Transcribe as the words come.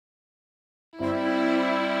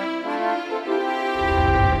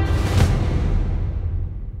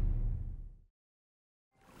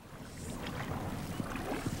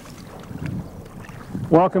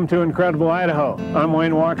Welcome to Incredible Idaho. I'm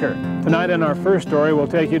Wayne Walker. Tonight in our first story, we'll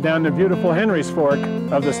take you down the beautiful Henry's Fork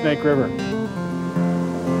of the Snake River.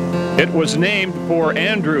 It was named for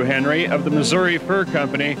Andrew Henry of the Missouri Fur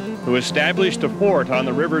Company, who established a fort on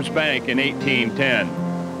the river's bank in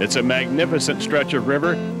 1810. It's a magnificent stretch of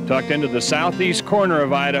river tucked into the southeast corner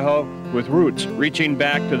of Idaho with roots reaching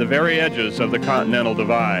back to the very edges of the Continental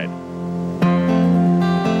Divide.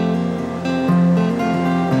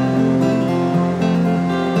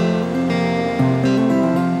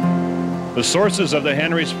 The sources of the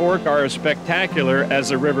Henry's Fork are as spectacular as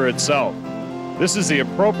the river itself. This is the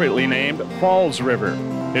appropriately named Falls River.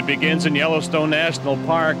 It begins in Yellowstone National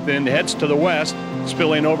Park, then heads to the west,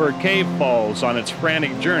 spilling over Cave Falls on its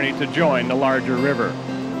frantic journey to join the larger river.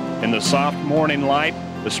 In the soft morning light,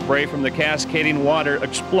 the spray from the cascading water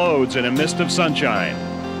explodes in a mist of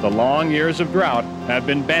sunshine. The long years of drought have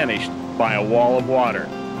been banished by a wall of water.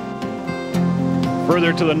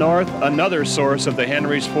 Further to the north, another source of the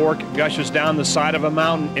Henry's Fork gushes down the side of a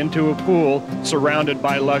mountain into a pool surrounded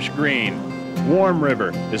by lush green. Warm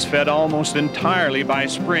River is fed almost entirely by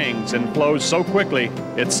springs and flows so quickly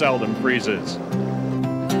it seldom freezes.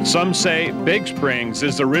 Some say Big Springs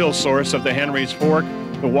is the real source of the Henry's Fork.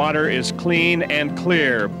 The water is clean and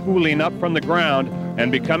clear, pooling up from the ground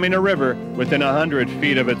and becoming a river within 100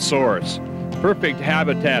 feet of its source. Perfect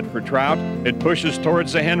habitat for trout, it pushes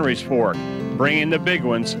towards the Henry's Fork, bringing the big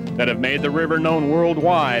ones that have made the river known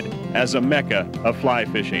worldwide as a mecca of fly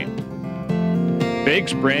fishing. Big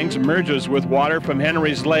Springs merges with water from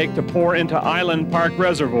Henry's Lake to pour into Island Park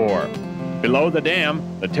Reservoir. Below the dam,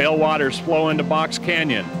 the tailwaters flow into Box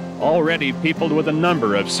Canyon, already peopled with a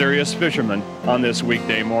number of serious fishermen on this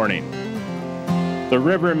weekday morning. The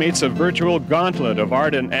river meets a virtual gauntlet of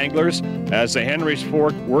ardent anglers as the Henry's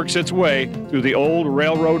Fork works its way through the old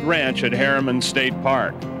railroad ranch at Harriman State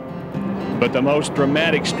Park. But the most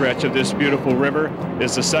dramatic stretch of this beautiful river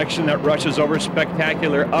is the section that rushes over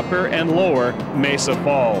spectacular upper and lower Mesa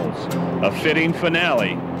Falls, a fitting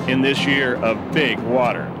finale in this year of big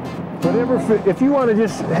water. If you want to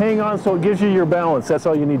just hang on so it gives you your balance, that's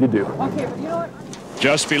all you need to do. Okay, but you know what?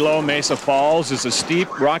 Just below Mesa Falls is a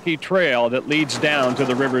steep, rocky trail that leads down to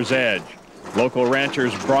the river's edge. Local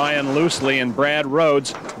ranchers Brian Loosley and Brad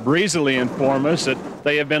Rhodes breezily inform us that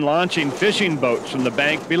they have been launching fishing boats from the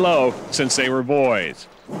bank below since they were boys.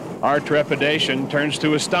 Our trepidation turns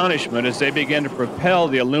to astonishment as they begin to propel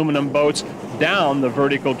the aluminum boats down the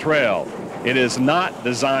vertical trail. It is not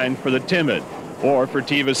designed for the timid, or for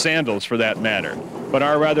Teva sandals for that matter, but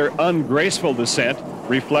our rather ungraceful descent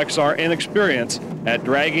reflects our inexperience at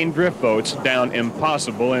dragging drift boats down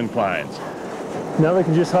impossible inclines. Now they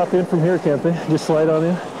can just hop in from here, can't they? Just slide on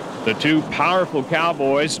in. The two powerful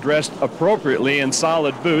cowboys, dressed appropriately in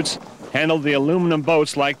solid boots, handled the aluminum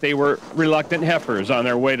boats like they were reluctant heifers on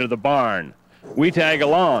their way to the barn. We tag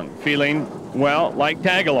along, feeling, well, like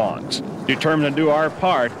tag-alongs, determined to do our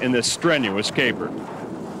part in this strenuous caper.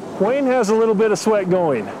 Wayne has a little bit of sweat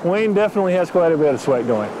going. Wayne definitely has quite a bit of sweat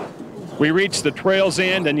going. We reach the trail's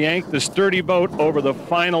end and yank the sturdy boat over the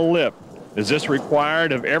final lip. Is this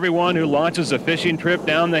required of everyone who launches a fishing trip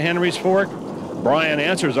down the Henry's Fork? Brian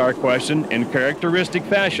answers our question in characteristic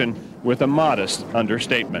fashion with a modest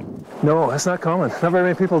understatement. No, that's not common. Not very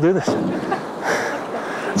many people do this.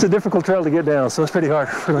 It's a difficult trail to get down, so it's pretty hard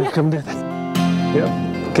for them to come in.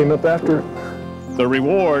 Yep, came up after it. The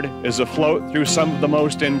reward is a float through some of the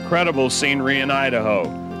most incredible scenery in Idaho,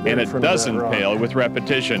 and it doesn't pale with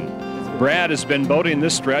repetition. Brad has been boating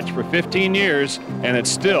this stretch for 15 years, and it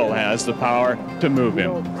still has the power to move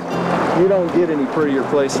him. You don't get any prettier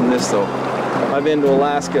place than this, though. I've been to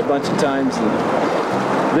Alaska a bunch of times,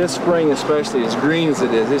 and this spring especially, as green as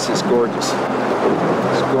it is, this is gorgeous.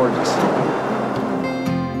 It's gorgeous.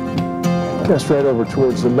 Just right over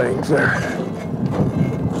towards the bank there.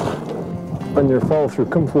 On your fall through,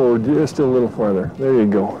 come forward just a little farther. There you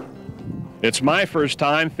go. It's my first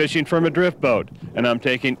time fishing from a drift boat, and I'm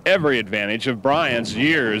taking every advantage of Brian's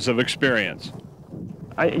years of experience.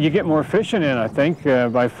 You get more fishing in, I think,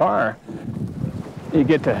 by far. You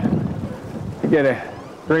get a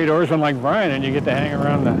great oarsman like Brian, and you get to hang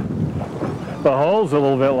around the holes a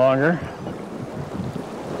little bit longer.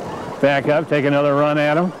 Back up, take another run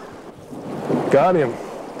at him. Got him.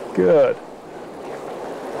 Good.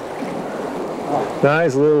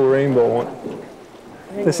 Nice little rainbow one.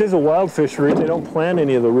 This is a wild fishery. They don't plant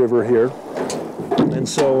any of the river here. And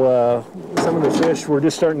so some of the fish, we're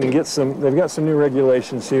just starting to get they've got some new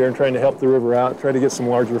regulations here and trying to help the river out, try to get some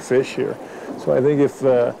larger fish here. So I think if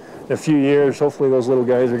in a few years, hopefully those little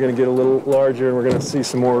guys are going to get a little larger and we're going to see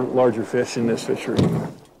some more larger fish in this fishery.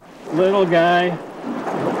 Little guy.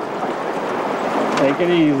 Take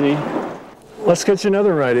it easy. Let's catch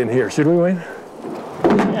another ride in here, should we, Wayne?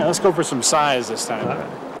 Yeah, let's go for some size this time.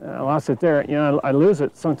 I lost it there. You know, I lose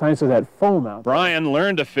it sometimes with that foam out. Brian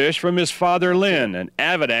learned to fish from his father, Lynn, an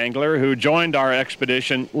avid angler who joined our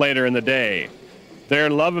expedition later in the day.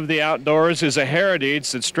 Their love of the outdoors is a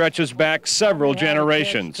heritage that stretches back several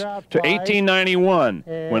generations to 1891,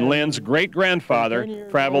 when Lynn's great-grandfather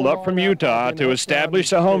traveled up from Utah to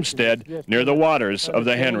establish a homestead near the waters of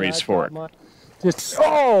the Henry's Fork.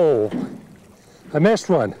 Oh! I missed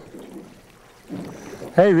one.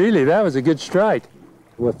 Hey, really, that was a good strike.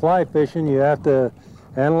 With fly fishing, you have to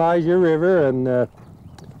analyze your river and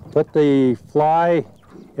put the fly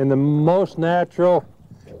in the most natural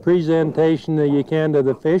presentation that you can to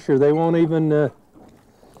the fish, or they won't even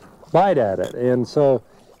bite at it. And so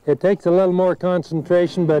it takes a little more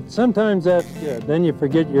concentration, but sometimes that's good. Then you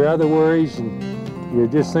forget your other worries and you're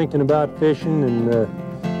just thinking about fishing, and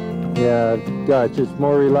yeah, God, it's just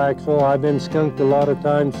more relaxful. I've been skunked a lot of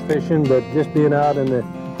times fishing, but just being out in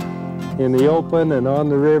the open and on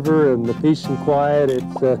the river and the peace and quiet,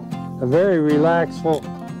 it's a very relaxful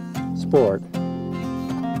sport.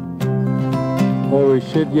 Well, we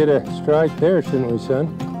should get a strike there, shouldn't we,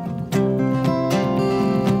 son?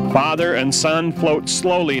 Father and son float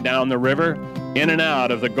slowly down the river, in and out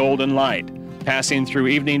of the golden light, passing through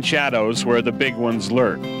evening shadows where the big ones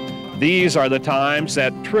lurk. These are the times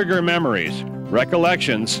that trigger memories,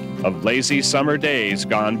 recollections of lazy summer days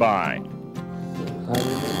gone by. I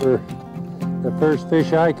remember the first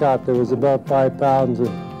fish I caught that was about 5 pounds. And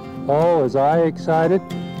oh, was I excited.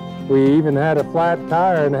 We even had a flat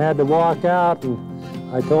tire and had to walk out,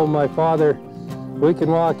 and I told my father, we can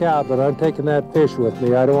walk out, but I'm taking that fish with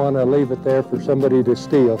me. I don't want to leave it there for somebody to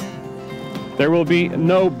steal. There will be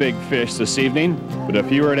no big fish this evening, but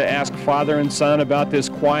if you were to ask father and son about this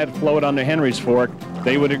quiet float on the Henry's Fork,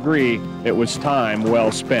 they would agree it was time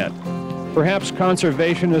well spent. Perhaps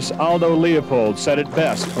conservationist Aldo Leopold said it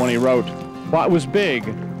best when he wrote, "What was big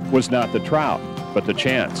was not the trout, but the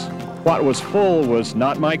chance. What was full was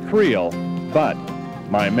not my creel, but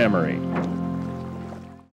my memory."